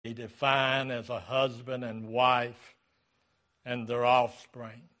defined as a husband and wife and their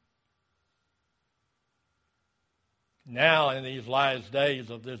offspring. Now, in these last days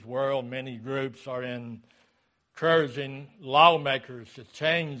of this world, many groups are encouraging lawmakers to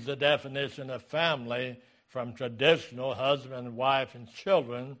change the definition of family from traditional husband, wife, and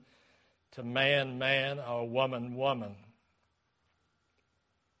children to man, man, or woman, woman.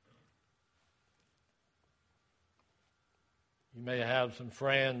 You may have some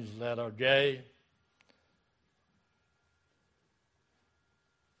friends that are gay.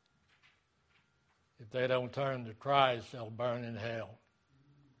 If they don't turn to Christ, they'll burn in hell.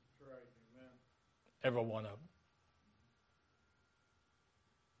 That's right. Amen. Every one of them.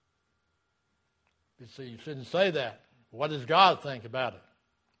 You see, you shouldn't say that. What does God think about it?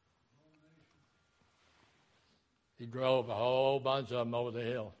 He drove a whole bunch of them over the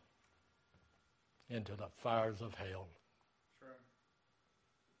hill into the fires of hell. That's right.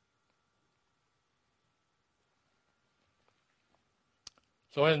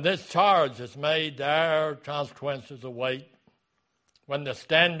 So in this charge that's made, there are consequences await. When the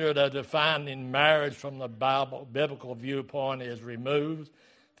standard of defining marriage from the biblical viewpoint is removed,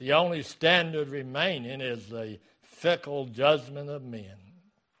 the only standard remaining is the fickle judgment of men.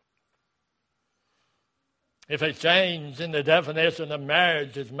 If a change in the definition of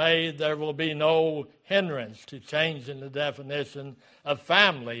marriage is made, there will be no hindrance to changing the definition of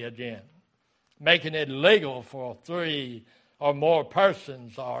family again, making it legal for 3 or more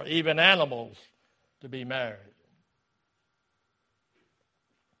persons or even animals to be married.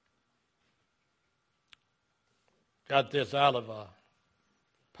 Got this out of a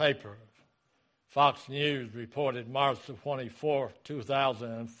paper. Fox News reported March 24,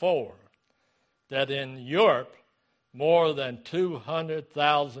 2004, that in Europe, more than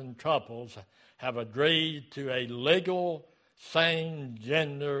 200,000 couples have agreed to a legal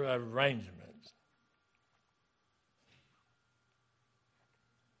same-gender arrangement.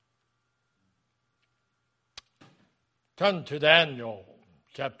 Turn to Daniel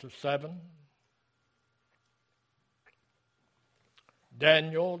chapter 7.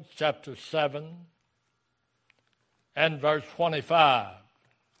 Daniel chapter 7 and verse 25.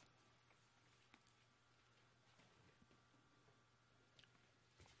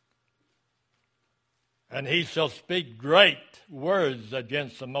 And he shall speak great words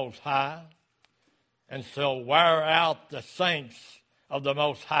against the Most High, and shall wear out the saints of the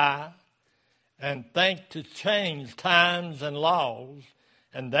Most High, and think to change times and laws,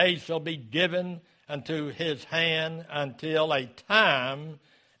 and they shall be given unto his hand until a time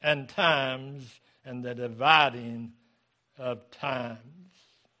and times and the dividing of times.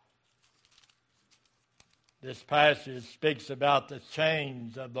 This passage speaks about the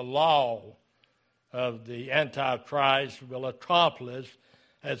change of the law of the Antichrist will accomplish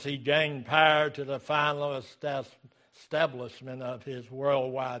as he gained power to the final establishment of his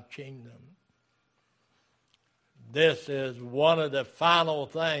worldwide kingdom. This is one of the final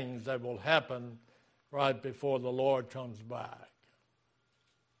things that will happen right before the Lord comes back.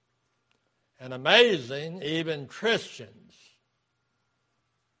 And amazing, even Christians,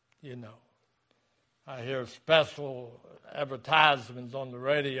 I hear special advertisements on the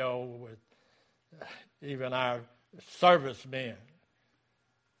radio with even our servicemen.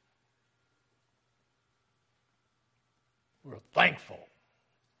 We're thankful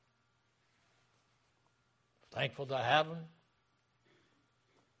to have them.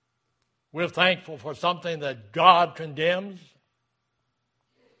 We're thankful for something that God condemns.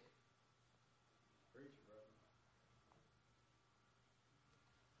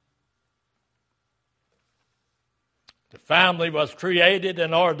 The family was created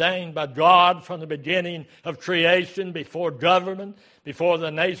and ordained by God from the beginning of creation, before government, before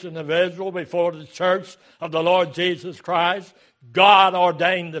the nation of Israel, before the church of the Lord Jesus Christ. God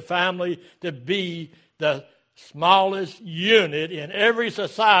ordained the family to be the smallest unit in every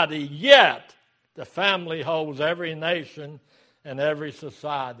society, yet the family holds every nation and every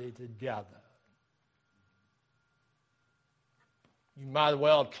society together. You might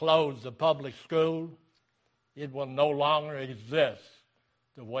well close the public school. It will no longer exist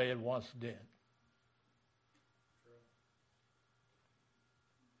the way it once did.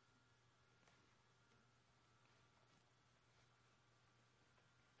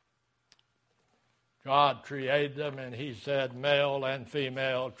 God created them, and he said, male and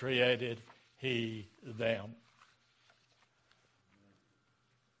female created he them.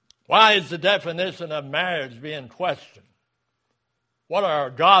 Why is the definition of marriage being questioned? What are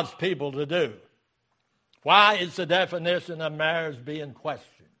God's people to do? Why is the definition of marriage being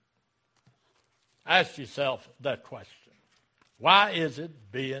questioned? Ask yourself that question. Why is it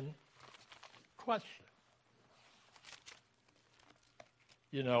being questioned?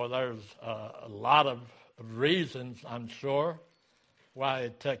 You know, there's a lot of reasons, I'm sure, why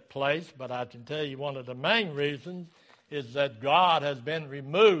it took place, but I can tell you one of the main reasons is that God has been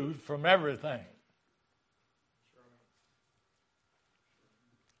removed from everything.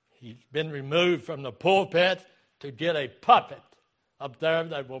 He's been removed from the pulpit to get a puppet up there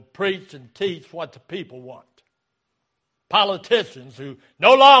that will preach and teach what the people want. Politicians who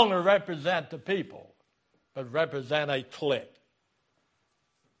no longer represent the people, but represent a clique.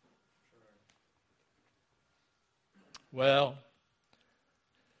 Well,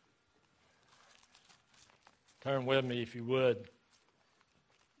 turn with me, if you would,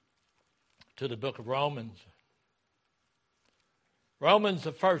 to the book of Romans. Romans,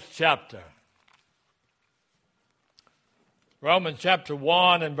 the first chapter. Romans chapter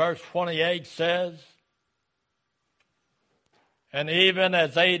 1 and verse 28 says, and even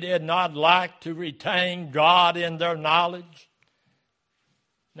as they did not like to retain God in their knowledge.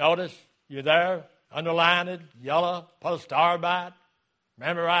 Notice, you there? Underline it, yellow, put a star by it,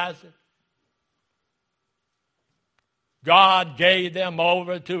 memorize it. God gave them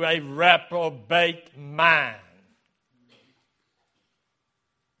over to a reprobate mind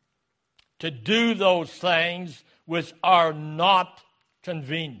to do those things which are not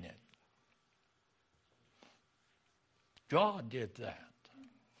convenient. God did that.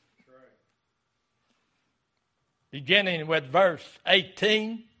 Beginning with verse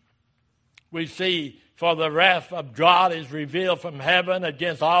 18, we see, for the wrath of God is revealed from heaven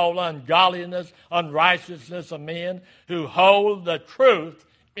against all ungodliness, unrighteousness of men who hold the truth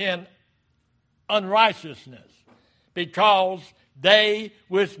in unrighteousness, because they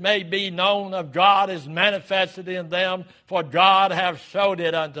which may be known of God is manifested in them, for God hath showed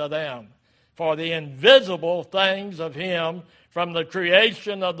it unto them. For the invisible things of him from the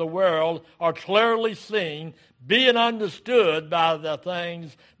creation of the world are clearly seen, being understood by the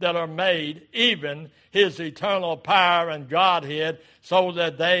things that are made, even his eternal power and Godhead, so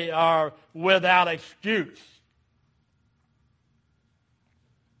that they are without excuse.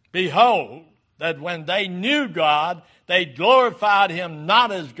 Behold, that when they knew God, they glorified him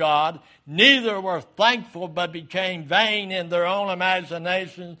not as God, neither were thankful, but became vain in their own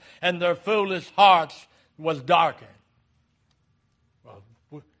imaginations, and their foolish hearts was darkened. Well,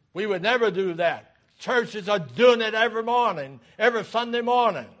 we would never do that. Churches are doing it every morning, every Sunday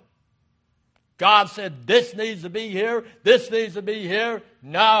morning. God said, this needs to be here, this needs to be here.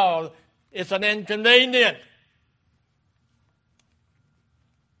 No, it's an inconvenience.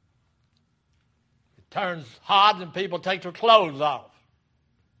 It turns hot and people take their clothes off.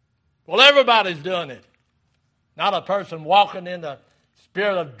 Well, everybody's doing it. Not a person walking in the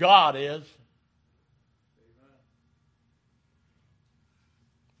Spirit of God is.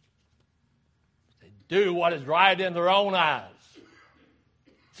 They do what is right in their own eyes.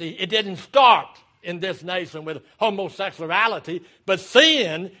 See, it didn't start in this nation with homosexuality, but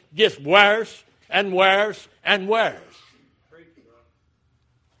sin gets worse and worse and worse.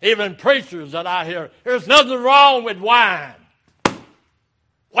 Even preachers that I hear, there's nothing wrong with wine.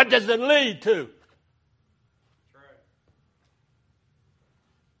 What does it lead to?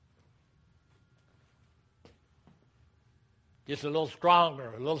 Gets a little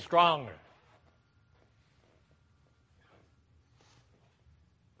stronger, a little stronger.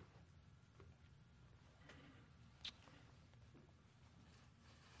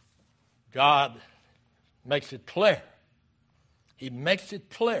 God makes it clear. He makes it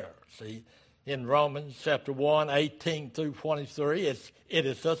clear. See, in Romans chapter 1, 18 through 23, it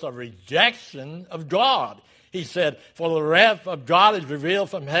is just a rejection of God. He said, for the wrath of God is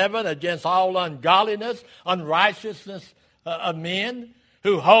revealed from heaven against all ungodliness, unrighteousness of men,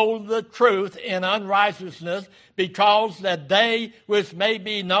 who hold the truth in unrighteousness, because that they which may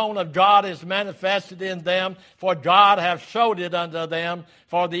be known of God is manifested in them, for God hath showed it unto them.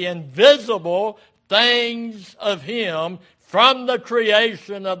 For the invisible things of him from the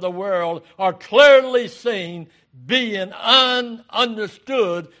creation of the world are clearly seen, being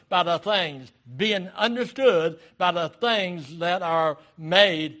understood by the things that are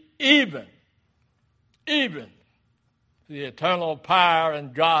made, even the eternal power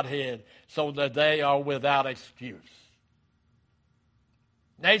and Godhead, so that they are without excuse.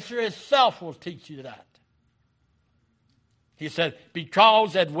 Nature itself will teach you that. He said,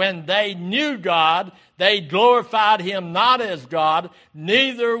 because that when they knew God, they glorified him not as God,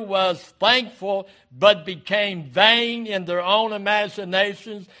 neither was thankful, but became vain in their own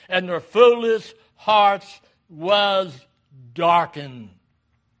imaginations, and their foolish hearts was darkened.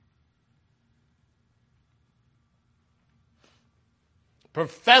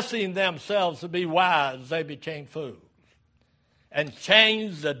 professing themselves to be wise, they became fools, and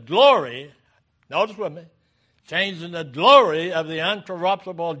changed the glory, notice with me, changing the glory of the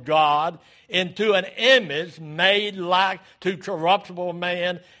uncorruptible God into an image made like to corruptible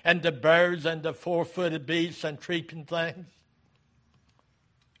man and the birds and the four-footed beasts and creeping things.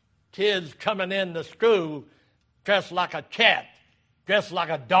 Kids coming into school dressed like a cat, dressed like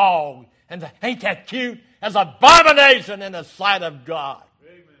a dog, and ain't that cute? As an abomination in the sight of God.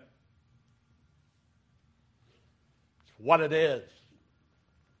 Amen. It's what it is.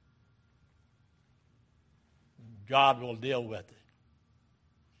 God will deal with it.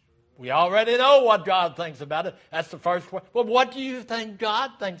 We already know what God thinks about it. That's the first question. Well, what do you think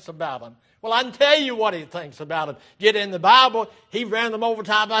God thinks about them? Well, I can tell you what he thinks about them. Get in the Bible, he ran them over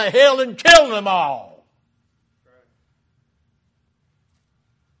top of a hill and killed them all.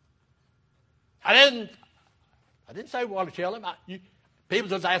 I didn't say we want to kill him. People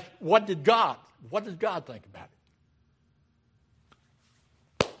just ask, what does God think about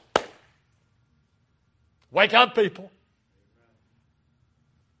it? Wake up, people.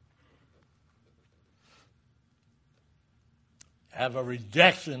 Have a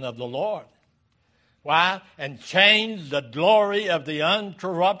rejection of the Lord. Why? And change the glory of the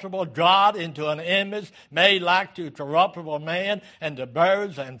uncorruptible God into an image made like to corruptible man and the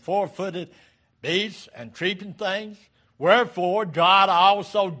birds and four-footed beasts and creeping things. Wherefore God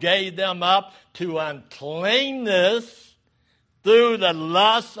also gave them up to uncleanness through the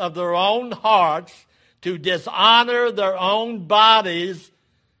lust of their own hearts, to dishonor their own bodies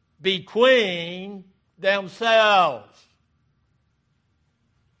between themselves.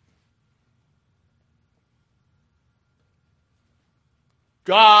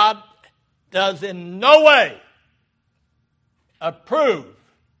 God does in no way approve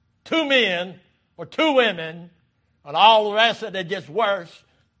two men or two women and all the rest of it gets worse,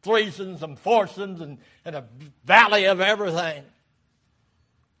 threesomes and foursomes and a valley of everything.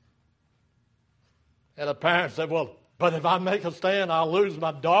 And the parents said, well, but if I make a stand, I'll lose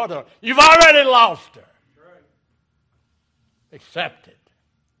my daughter. You've already lost her. Right. Accept it.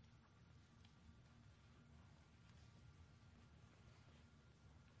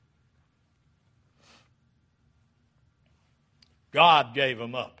 God gave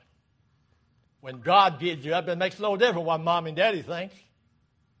them up. When God gives you up, it makes no difference what mom and daddy thinks.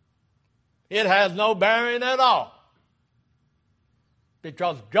 It has no bearing at all.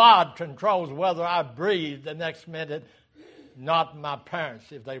 Because God controls whether I breathe the next minute, not my parents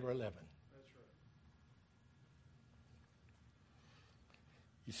if they were living. That's right.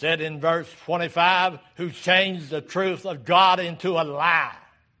 He said in verse 25, who changed the truth of God into a lie,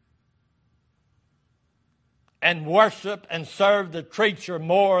 and worship and serve the creature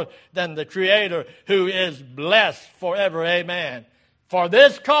more than the Creator, who is blessed forever. Amen. For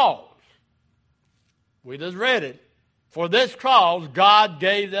this cause, we just read it, for this cause God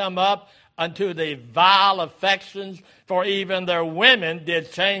gave them up unto the vile affections, for even their women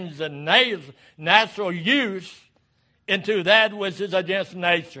did change the natural use into that which is against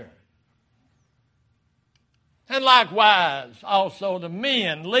nature. And likewise, also the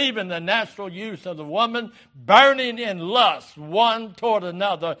men, leaving the natural use of the woman, burning in lust one toward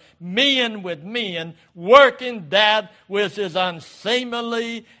another, men with men, working that which is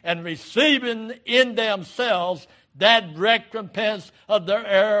unseemly, and receiving in themselves that recompense of their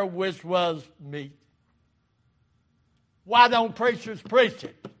error which was meet. Why don't preachers preach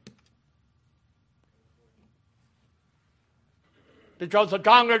it? Because the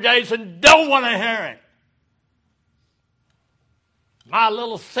congregation don't want to hear it. My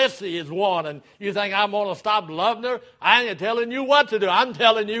little sissy is one, and you think I'm going to stop loving her? I ain't telling you what to do. I'm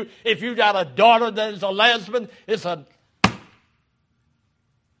telling you, if you got a daughter that is a lesbian, it's a...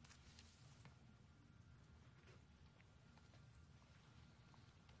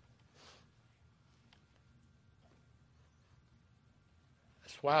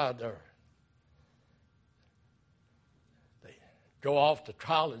 That's why they go off to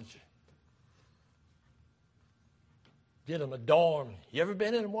college. Get them a dorm. You ever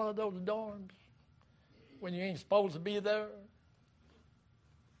been in one of those dorms when you ain't supposed to be there?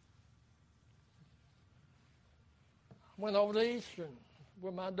 I went over to Eastern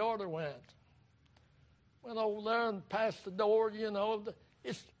where my daughter went. Went over there and passed the door, you know.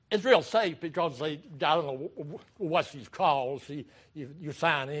 It's real safe because they, I don't know what she's called. You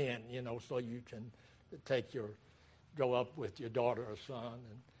sign in, you know, so you can go up with your daughter or son,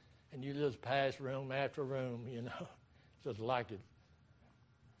 and you just pass room after room, you know. Just like it.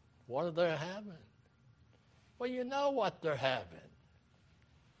 What are they having? Well, you know what they're having.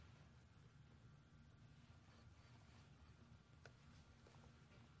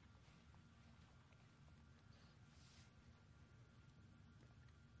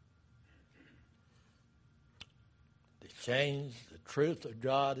 Change the truth of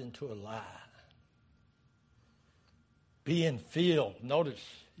God into a lie. Being filled. Notice,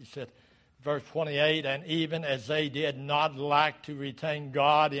 he said, verse 28, and even as they did not like to retain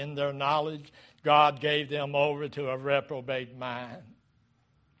God in their knowledge, God gave them over to a reprobate mind,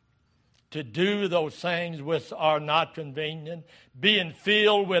 to do those things which are not convenient, being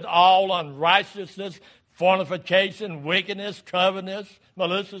filled with all unrighteousness, fornication, wickedness, covetousness,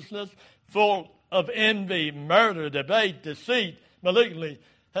 maliciousness, full of envy, murder, debate, deceit, malignity,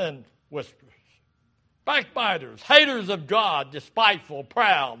 and whispers. Backbiters, haters of God, despiteful,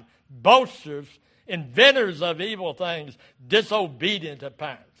 proud, boasters, inventors of evil things, disobedient to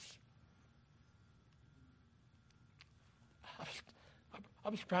parents. I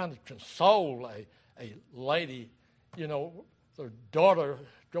was trying to console a lady, you know, her daughter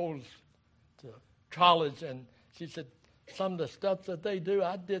goes to college, and she said, some of the stuff that they do,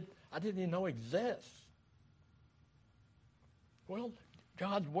 I didn't even know exists. Well,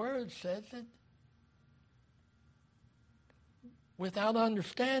 God's Word says it. Without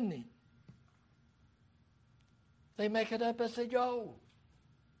understanding. They make it up as they go.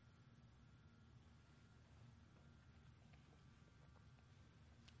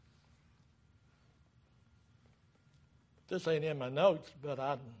 This ain't in my notes, but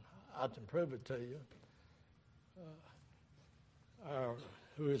I can prove it to you.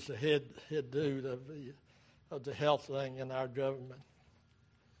 Who is the head dude of the health thing in our government?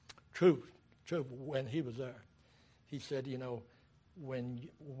 Truth, when he was there. He said, you know, when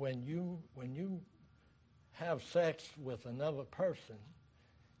you have sex with another person,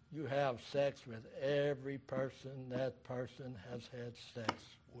 you have sex with every person that person has had sex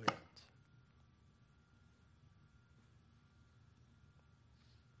with.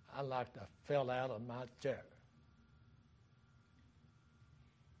 I like to fell out of my chair.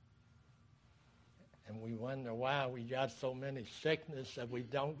 And we wonder why we got so many sickness that we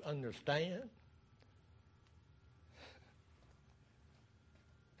don't understand.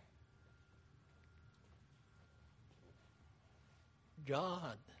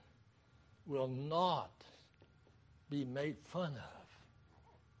 God will not be made fun of.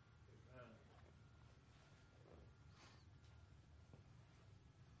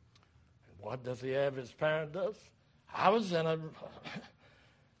 And what does he have his parent does? I was in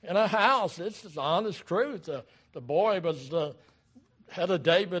a house. This is the honest truth. The boy had a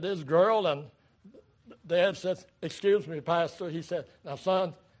date with his girl, and Dad said, "Excuse me, Pastor." He said, "Now,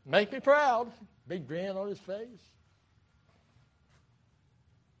 son, make me proud." Big grin on his face.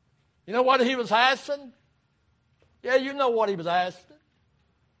 You know what he was asking? Yeah, you know what he was asking.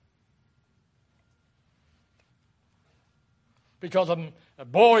 Because a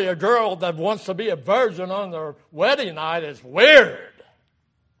boy or girl that wants to be a virgin on their wedding night is weird.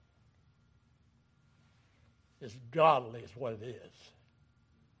 It's godly is what it is.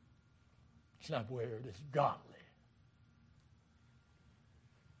 It's not weird, it's godly.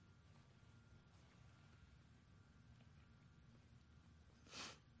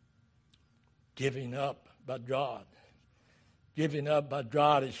 Giving up by God. Giving up by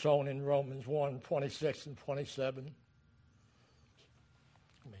God is shown in Romans 1, 26 and 27.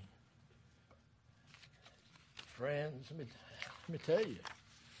 Friends, let me tell you.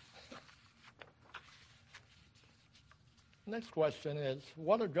 Next question is,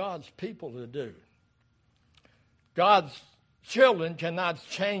 what are God's people to do? God's children cannot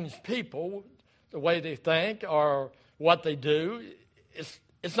change people the way they think or what they do.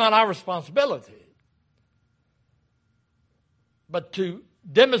 It's not our responsibility. But to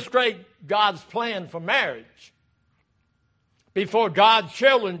demonstrate God's plan for marriage, before God's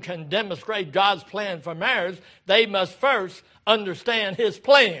children can demonstrate God's plan for marriage, they must first understand His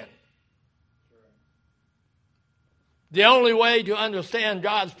plan. The only way to understand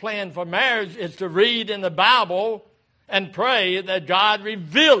God's plan for marriage is to read in the Bible and pray that God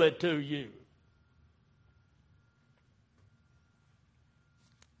reveal it to you.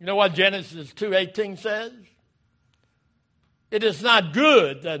 You know what Genesis 2:18 says? It is not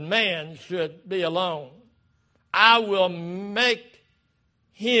good that man should be alone. I will make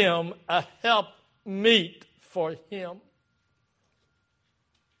him a helpmeet for him.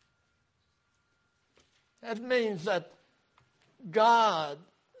 That means that God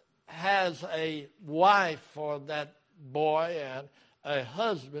has a wife for that boy and a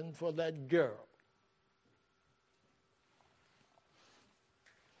husband for that girl.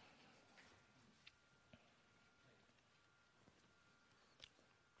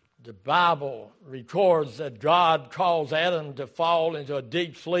 The Bible records that God caused Adam to fall into a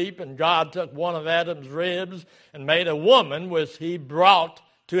deep sleep, and God took one of Adam's ribs and made a woman which he brought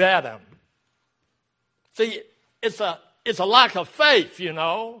to Adam. See, it's a it's a lack of faith,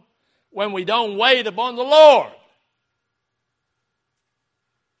 when we don't wait upon the Lord.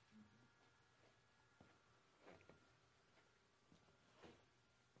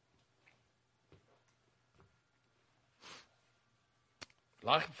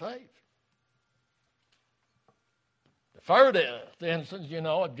 Lack of faith. The third instance,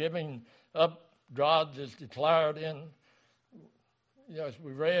 of giving up, God is declared in, as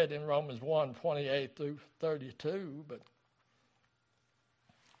we read in Romans 1, 28 through 32, but,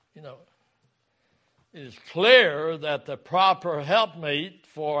 it is clear that the proper helpmeet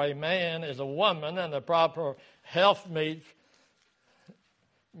for a man is a woman, and the proper helpmeet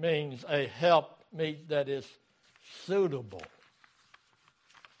means a helpmeet that is suitable.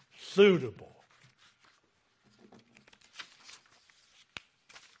 Suitable.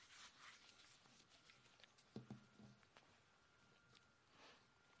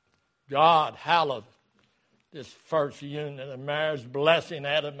 God hallowed this first union of marriage, blessing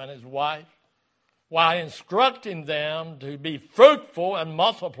Adam and his wife, while instructing them to be fruitful and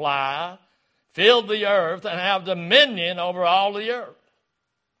multiply, fill the earth, and have dominion over all the earth.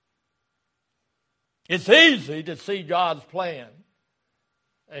 It's easy to see God's plan.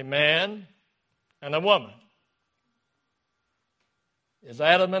 A man and a woman. It's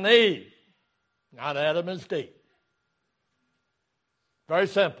Adam and Eve, not Adam and Steve. Very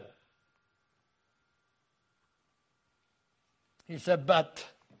simple. He said, but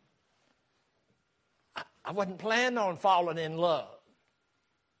I wasn't planning on falling in love.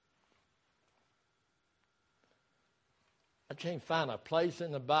 I can't find a place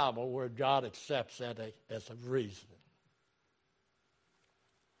in the Bible where God accepts that as a reason.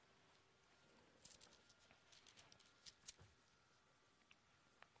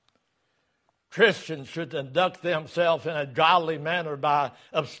 Christians should conduct themselves in a godly manner by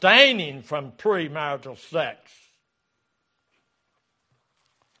abstaining from premarital sex.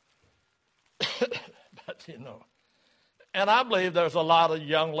 But, and I believe there's a lot of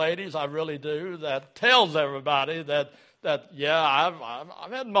young ladies, I really do, that tells everybody that I've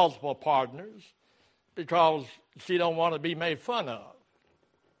had multiple partners because she don't want to be made fun of.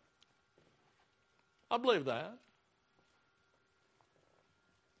 I believe that.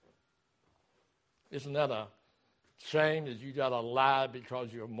 Isn't that a shame that you got to lie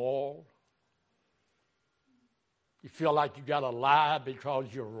because you're moral? You feel like you got to lie because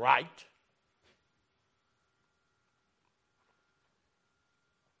you're right?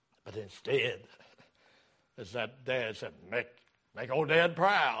 But instead, as that dad said, make old dad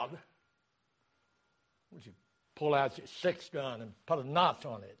proud. Would you pull out your 6-gun and put a notch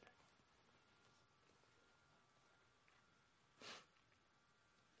on it?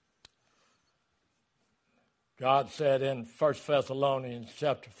 God said in 1 Thessalonians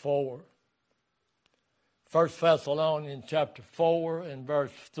chapter 4, 1 Thessalonians chapter 4 and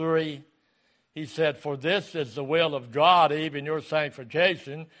verse 3, he said, for this is the will of God, even your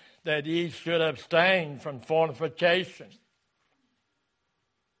sanctification, that ye should abstain from fornication.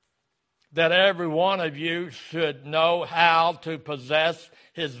 That every one of you should know how to possess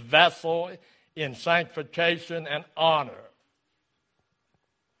his vessel in sanctification and honor.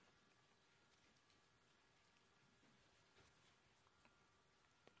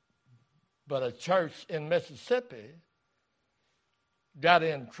 But a church in Mississippi got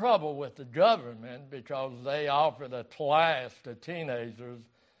in trouble with the government because they offered a class to teenagers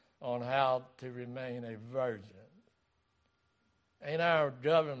on how to remain a virgin. Ain't our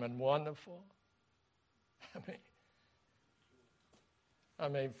government wonderful? I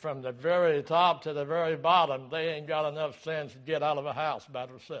mean, from the very top to the very bottom, they ain't got enough sense to get out of a house by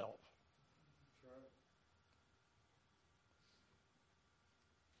themselves.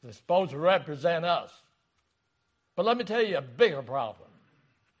 They're supposed to represent us. But let me tell you a bigger problem.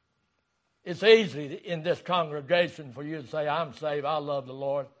 It's easy in this congregation for you to say, I'm saved, I love the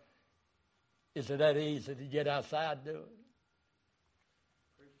Lord. Is it that easy to get outside and do it?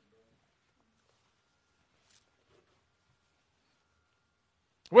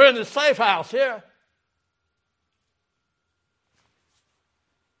 We're in the safe house here.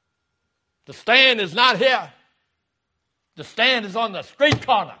 The stand is not here. The stand is on the street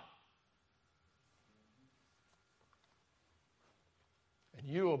corner. And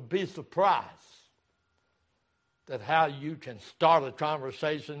you will be surprised that how you can start a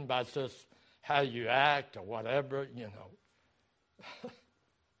conversation by just how you act or whatever,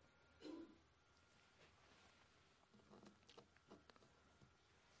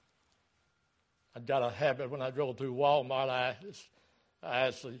 I got a habit when I go through Walmart, I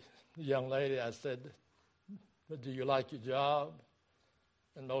asked the young lady, I said, do you like your job?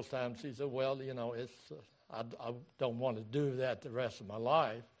 And most times she said, well, I don't want to do that the rest of my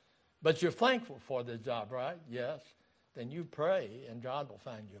life. But you're thankful for the job, right? Yes. Then you pray, and God will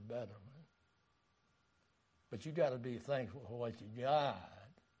find you a better one. But you got to be thankful for what you got.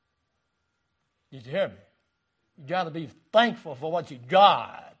 Did you hear me? You got to be thankful for what you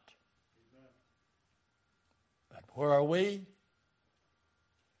got. But where are we?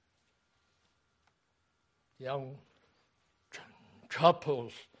 Young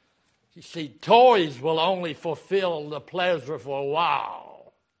couples, you see, toys will only fulfill the pleasure for a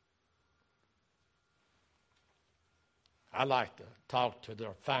while. I like to talk to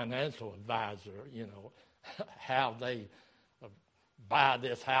their financial advisor, how they buy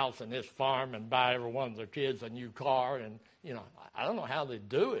this house and this farm and buy every one of their kids a new car. And, I don't know how they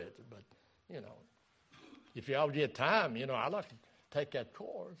do it, but, if you ever get time, I'd like to take that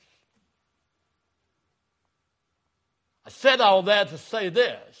course. I said all that to say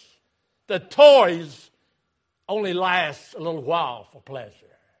this. The toys only last a little while for pleasure.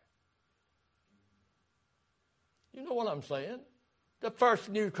 You know what I'm saying? The first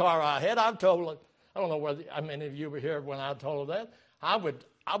new car I had, I told her, I don't know how many of you were here when I told her that. I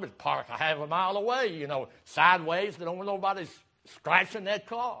would park a half a mile away, sideways, so don't want nobody scratching that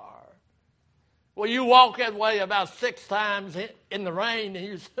car. Well, you walk that way about 6 times in the rain, and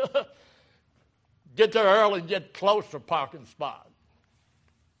you get there early and get close to parking spot.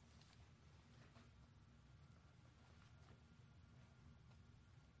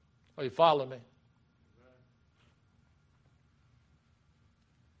 Are you following me?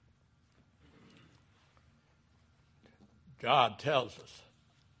 God tells us,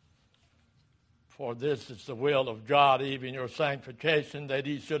 for this is the will of God, even your sanctification, that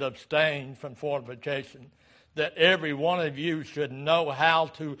ye should abstain from fornication, that every one of you should know how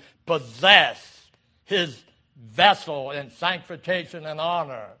to possess his vessel in sanctification and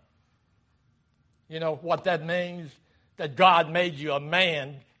honor. You know what that means? That God made you a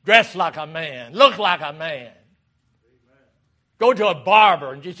man, dress like a man, look like a man. Amen. Go to a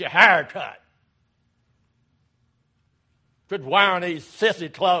barber and get your hair cut. Quit wearing these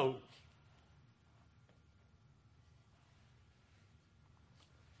sissy clothes.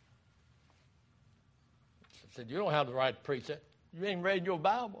 I said, you don't have the right to preach that. You ain't read your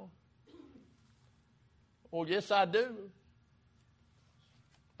Bible. Oh, yes, I do.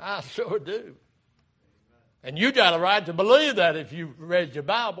 I sure do. And you got a right to believe that if you read your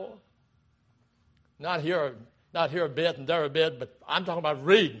Bible. Not here a bit and there a bit, but I'm talking about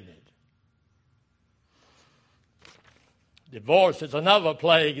reading it. Divorce is another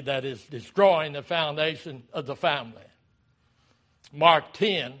plague that is destroying the foundation of the family. Mark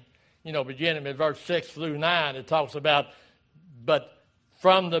 10, beginning in verse 6 through 9, it talks about, but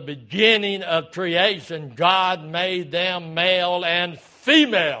from the beginning of creation, God made them male and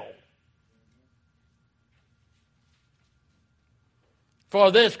female.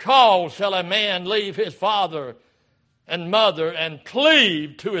 For this cause shall a man leave his father and mother and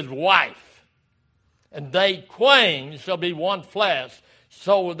cleave to his wife, and they twain shall be one flesh.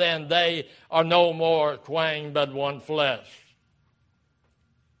 So then they are no more twain but one flesh.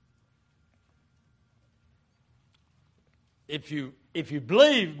 If you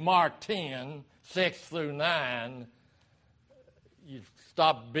believe Mark 10, 6 through 9, you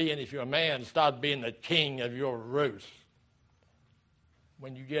stop being, if you're a man, stop being the king of your roost.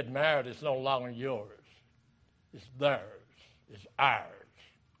 When you get married, it's no longer yours. It's theirs. It's ours.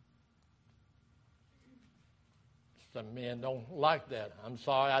 Some men don't like that. I'm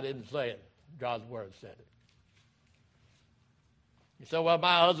sorry I didn't say it. God's word said it. You say, well,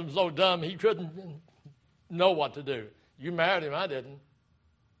 my husband's so dumb he couldn't know what to do. You married him, I didn't.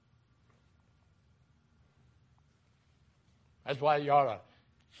 That's why you ought to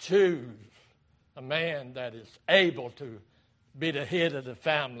choose a man that is able to be the head of the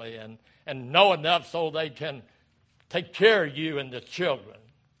family and know enough so they can take care of you and the children.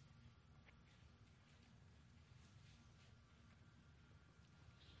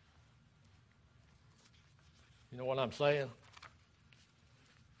 You know what I'm saying?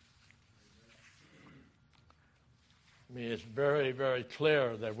 I mean, it's very, very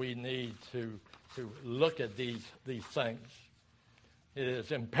clear that we need to look at these things. It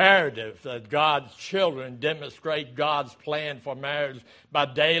is imperative that God's children demonstrate God's plan for marriage by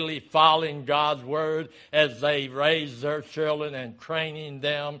daily following God's word as they raise their children and training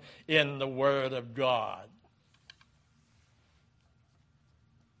them in the word of God.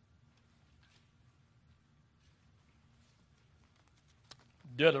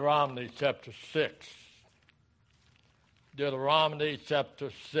 Deuteronomy chapter 6. Deuteronomy chapter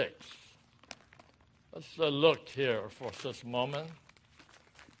 6. Let's look here for just a moment.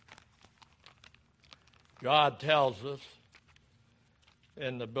 God tells us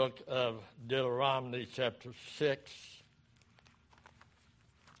in the book of Deuteronomy chapter 6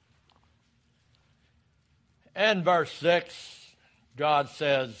 and verse 6, God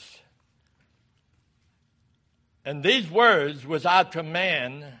says, "And these words which I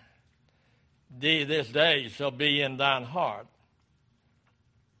command thee this day shall be in thine heart,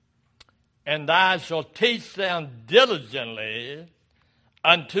 and thou shalt teach them diligently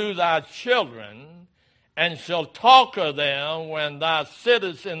unto thy children, and shalt talk of them when thou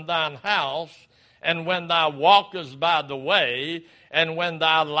sittest in thine house, and when thou walkest by the way, and when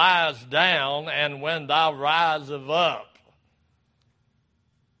thou liest down, and when thou risest up."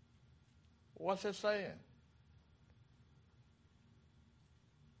 What's it saying?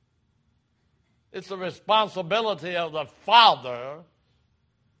 It's the responsibility of the father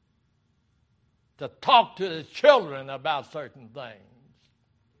to talk to his children about certain things.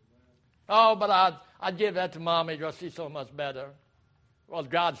 Oh, but I'd give that to Mommy because she's so much better. Well,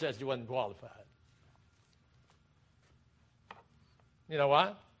 God says she wasn't qualified. You know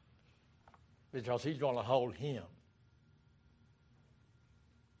why? Because he's going to hold him.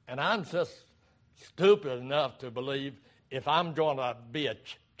 And I'm just stupid enough to believe if I'm going to be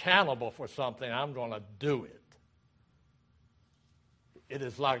accountable for something, I'm going to do it. It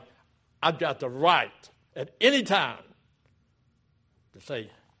is like I've got the right at any time to say,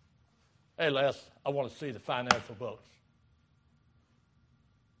 "Hey, Les, I want to see the financial books."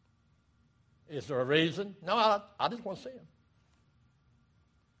 Is there a reason? No, I just want to see them.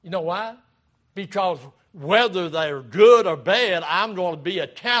 You know why? Because whether they're good or bad, I'm going to be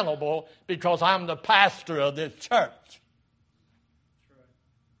accountable because I'm the pastor of this church.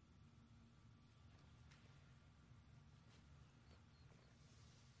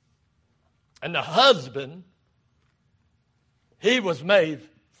 And the husband, he was made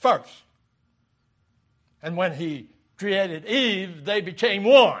first. And when he created Eve, they became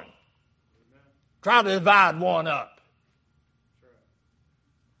one. Try to divide one up.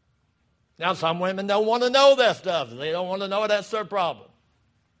 Now, some women don't want to know that stuff. They don't want to know that's their problem.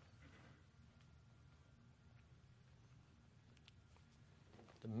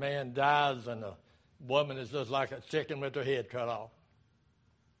 The man dies and the woman is just like a chicken with her head cut off.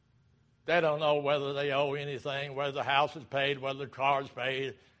 They don't know whether they owe anything, whether the house is paid, whether the car is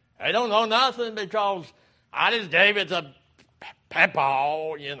paid. They don't know nothing because I just gave it to Papa,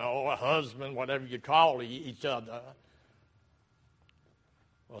 a husband, whatever you call each other.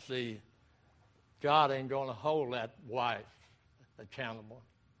 Well, see, God ain't going to hold that wife accountable.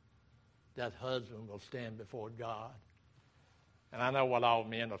 That husband will stand before God. And I know what all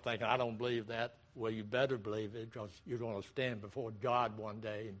men are thinking. I don't believe that. Well, you better believe it because you're going to stand before God one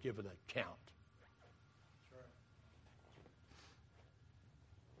day and give an account. That's right.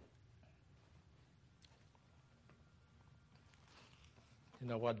 You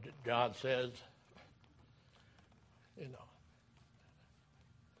know what God says?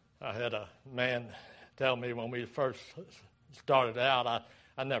 I had a man tell me when we first started out,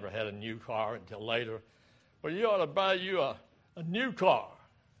 I never had a new car until later. Well, you ought to buy you a new car.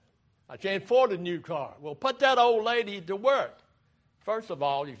 I can't afford a new car. Well, put that old lady to work. First of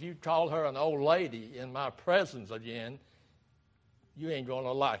all, if you call her an old lady in my presence again, you ain't going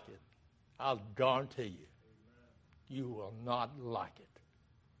to like it. I'll guarantee you. You will not like it.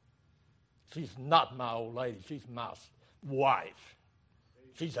 She's not my old lady. She's my wife.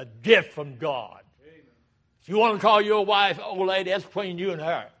 She's a gift from God. If you want to call your wife old lady, that's between you and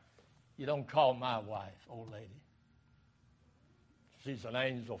her. You don't call my wife old lady. She's an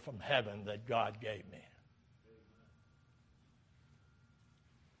angel from heaven that God gave me.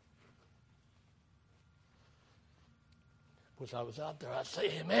 Wish I was out there, I'd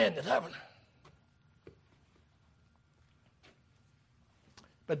say amen to heaven.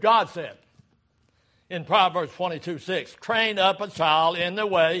 But God said in Proverbs 22:6, "Train up a child in the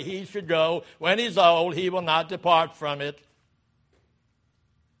way he should go. When he's old, he will not depart from it."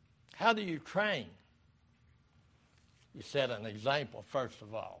 How do you train? You set an example, first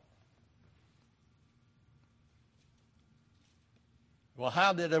of all. Well,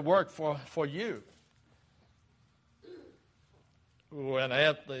 how did it work for you? When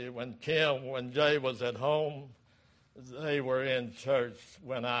Anthony, when Kim, when Jay was at home, they were in church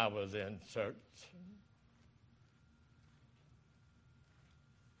when I was in church.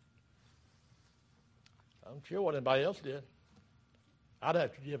 I'm sure what anybody else did. I'm going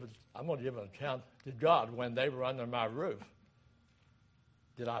to give an account to God when they were under my roof.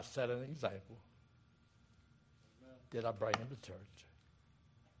 Did I set an example? Did I bring them to church?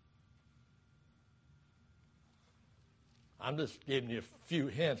 I'm just giving you a few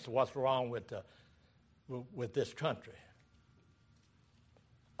hints of what's wrong with with this country.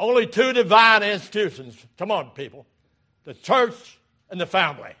 Only two divine institutions. Come on, people. The church and the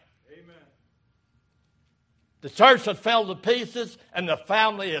family. Amen. The church has fell to pieces, and the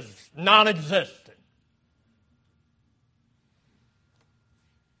family is non-existent.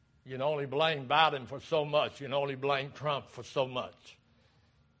 You can only blame Biden for so much. You can only blame Trump for so much.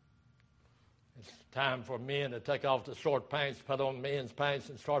 It's time for men to take off the short pants, put on men's pants,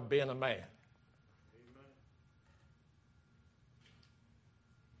 and start being a man.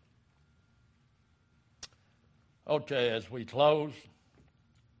 Amen. Okay, as we close,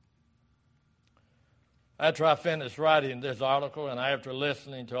 after I finished writing this article and after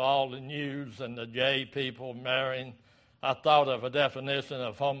listening to all the news and the gay people marrying, I thought of a definition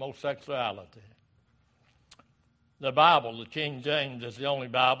of homosexuality. The Bible, the King James, is the only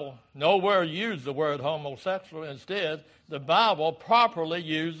Bible. Nowhere used the word homosexual. Instead, the Bible properly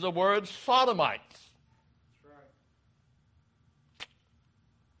used the word sodomites. That's right.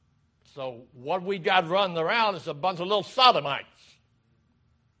 So what we got running around is a bunch of little sodomites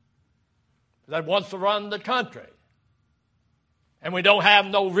that wants to run the country. And we don't have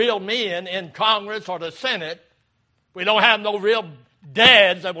no real men in Congress or the Senate. We don't have no real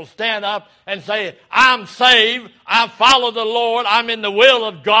dads that will stand up and say, I'm saved, I follow the Lord, I'm in the will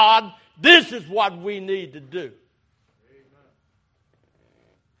of God. This is what we need to do. Amen.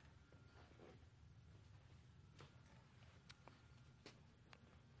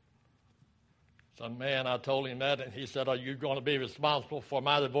 Some man, I told him that, and he said, are you going to be responsible for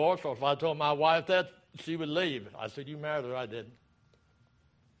my divorce? Or if I told my wife that, she would leave. I said, you married her. I didn't.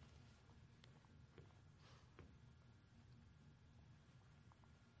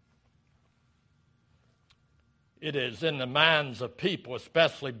 It is in the minds of people,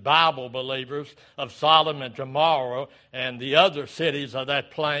 especially Bible believers, of Sodom and Gomorrah and the other cities of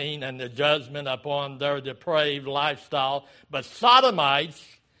that plain and the judgment upon their depraved lifestyle. But Sodomites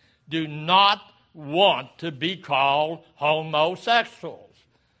do not want to be called homosexuals.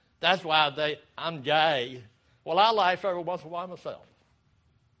 That's why I'm gay. Well, I laugh every once in a while myself.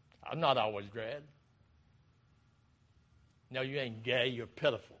 I'm not always glad. No, you ain't gay, you're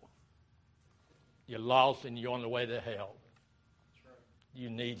pitiful. You're lost and you're on the way to hell. That's right. You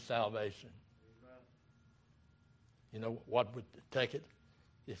need salvation. Amen. You know what would take it?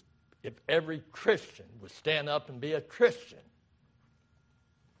 If every Christian would stand up and be a Christian.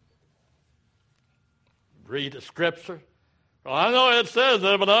 Read the scripture. Well, I know it says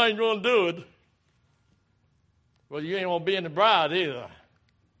that, but I ain't going to do it. Well, you ain't going to be in the bride either.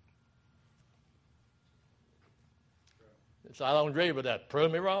 So I don't agree with that. Prove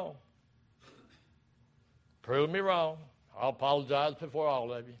me wrong. Prove me wrong. I'll apologize before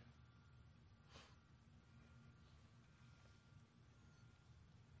all of you.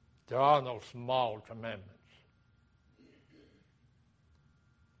 There are no small commandments.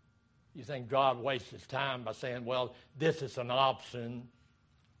 You think God wastes his time by saying, well, this is an option.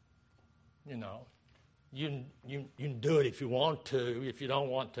 You know, you can do it if you want to. If you don't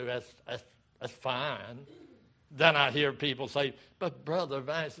want to, that's fine. Then I hear people say, but Brother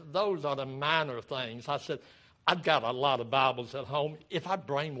Vance, those are the minor things. I said, I've got a lot of Bibles at home. If I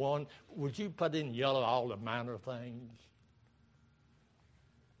bring one, would you put in yellow all the minor things?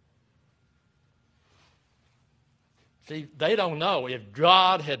 See, they don't know. If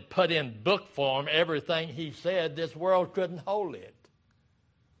God had put in book form everything he said, this world couldn't hold it.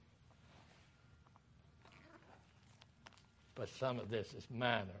 But some of this is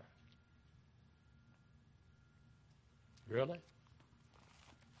minor. Really?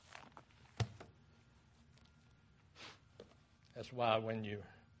 That's why when you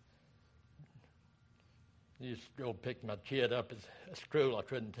used to go pick my kid up at school, I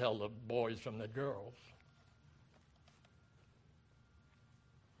couldn't tell the boys from the girls.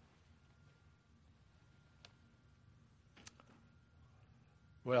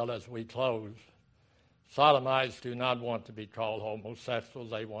 Well, as we close, Sodomites do not want to be called homosexuals.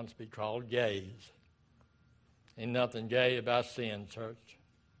 They want to be called gays. Ain't nothing gay about sin, church.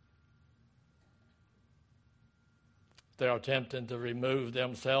 They're attempting to remove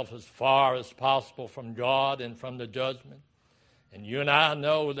themselves as far as possible from God and from the judgment. And you and I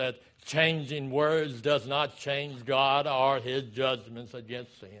know that changing words does not change God or his judgments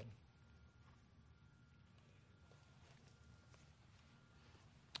against sin.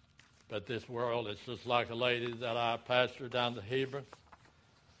 But this world is just like a lady that I pastored down to Hebron.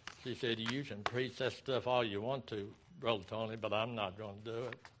 She said, you can preach that stuff all you want to, Brother Tony, but I'm not going to do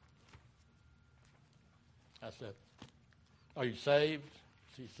it. I said, are you saved?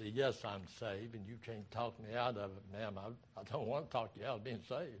 She said, yes, I'm saved, and you can't talk me out of it, ma'am. I don't want to talk you out of being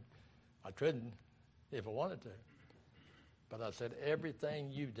saved. I couldn't. if I wanted to. But I said,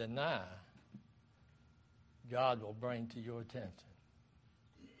 everything you deny, God will bring to your attention.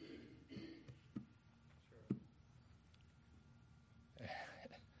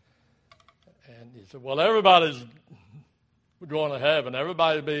 And he said, well, everybody's going to heaven.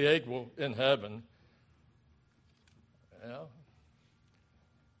 Everybody will be equal in heaven. Well,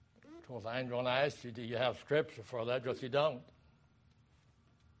 of course, I ain't going to ask you, do you have scripture for that? Because you don't.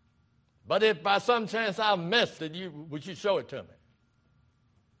 But if by some chance I missed it, would you show it to me?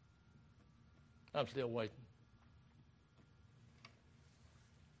 I'm still waiting.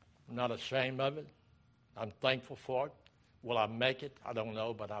 I'm not ashamed of it. I'm thankful for it. Will I make it? I don't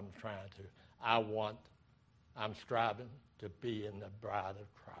know, but I'm trying to. I'm striving to be in the bride of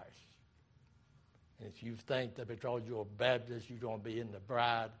Christ. And if you think that because you're a Baptist, you're going to be in the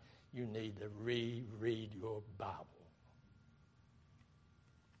bride, you need to reread your Bible.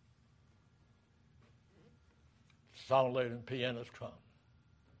 Song leader and pianist come.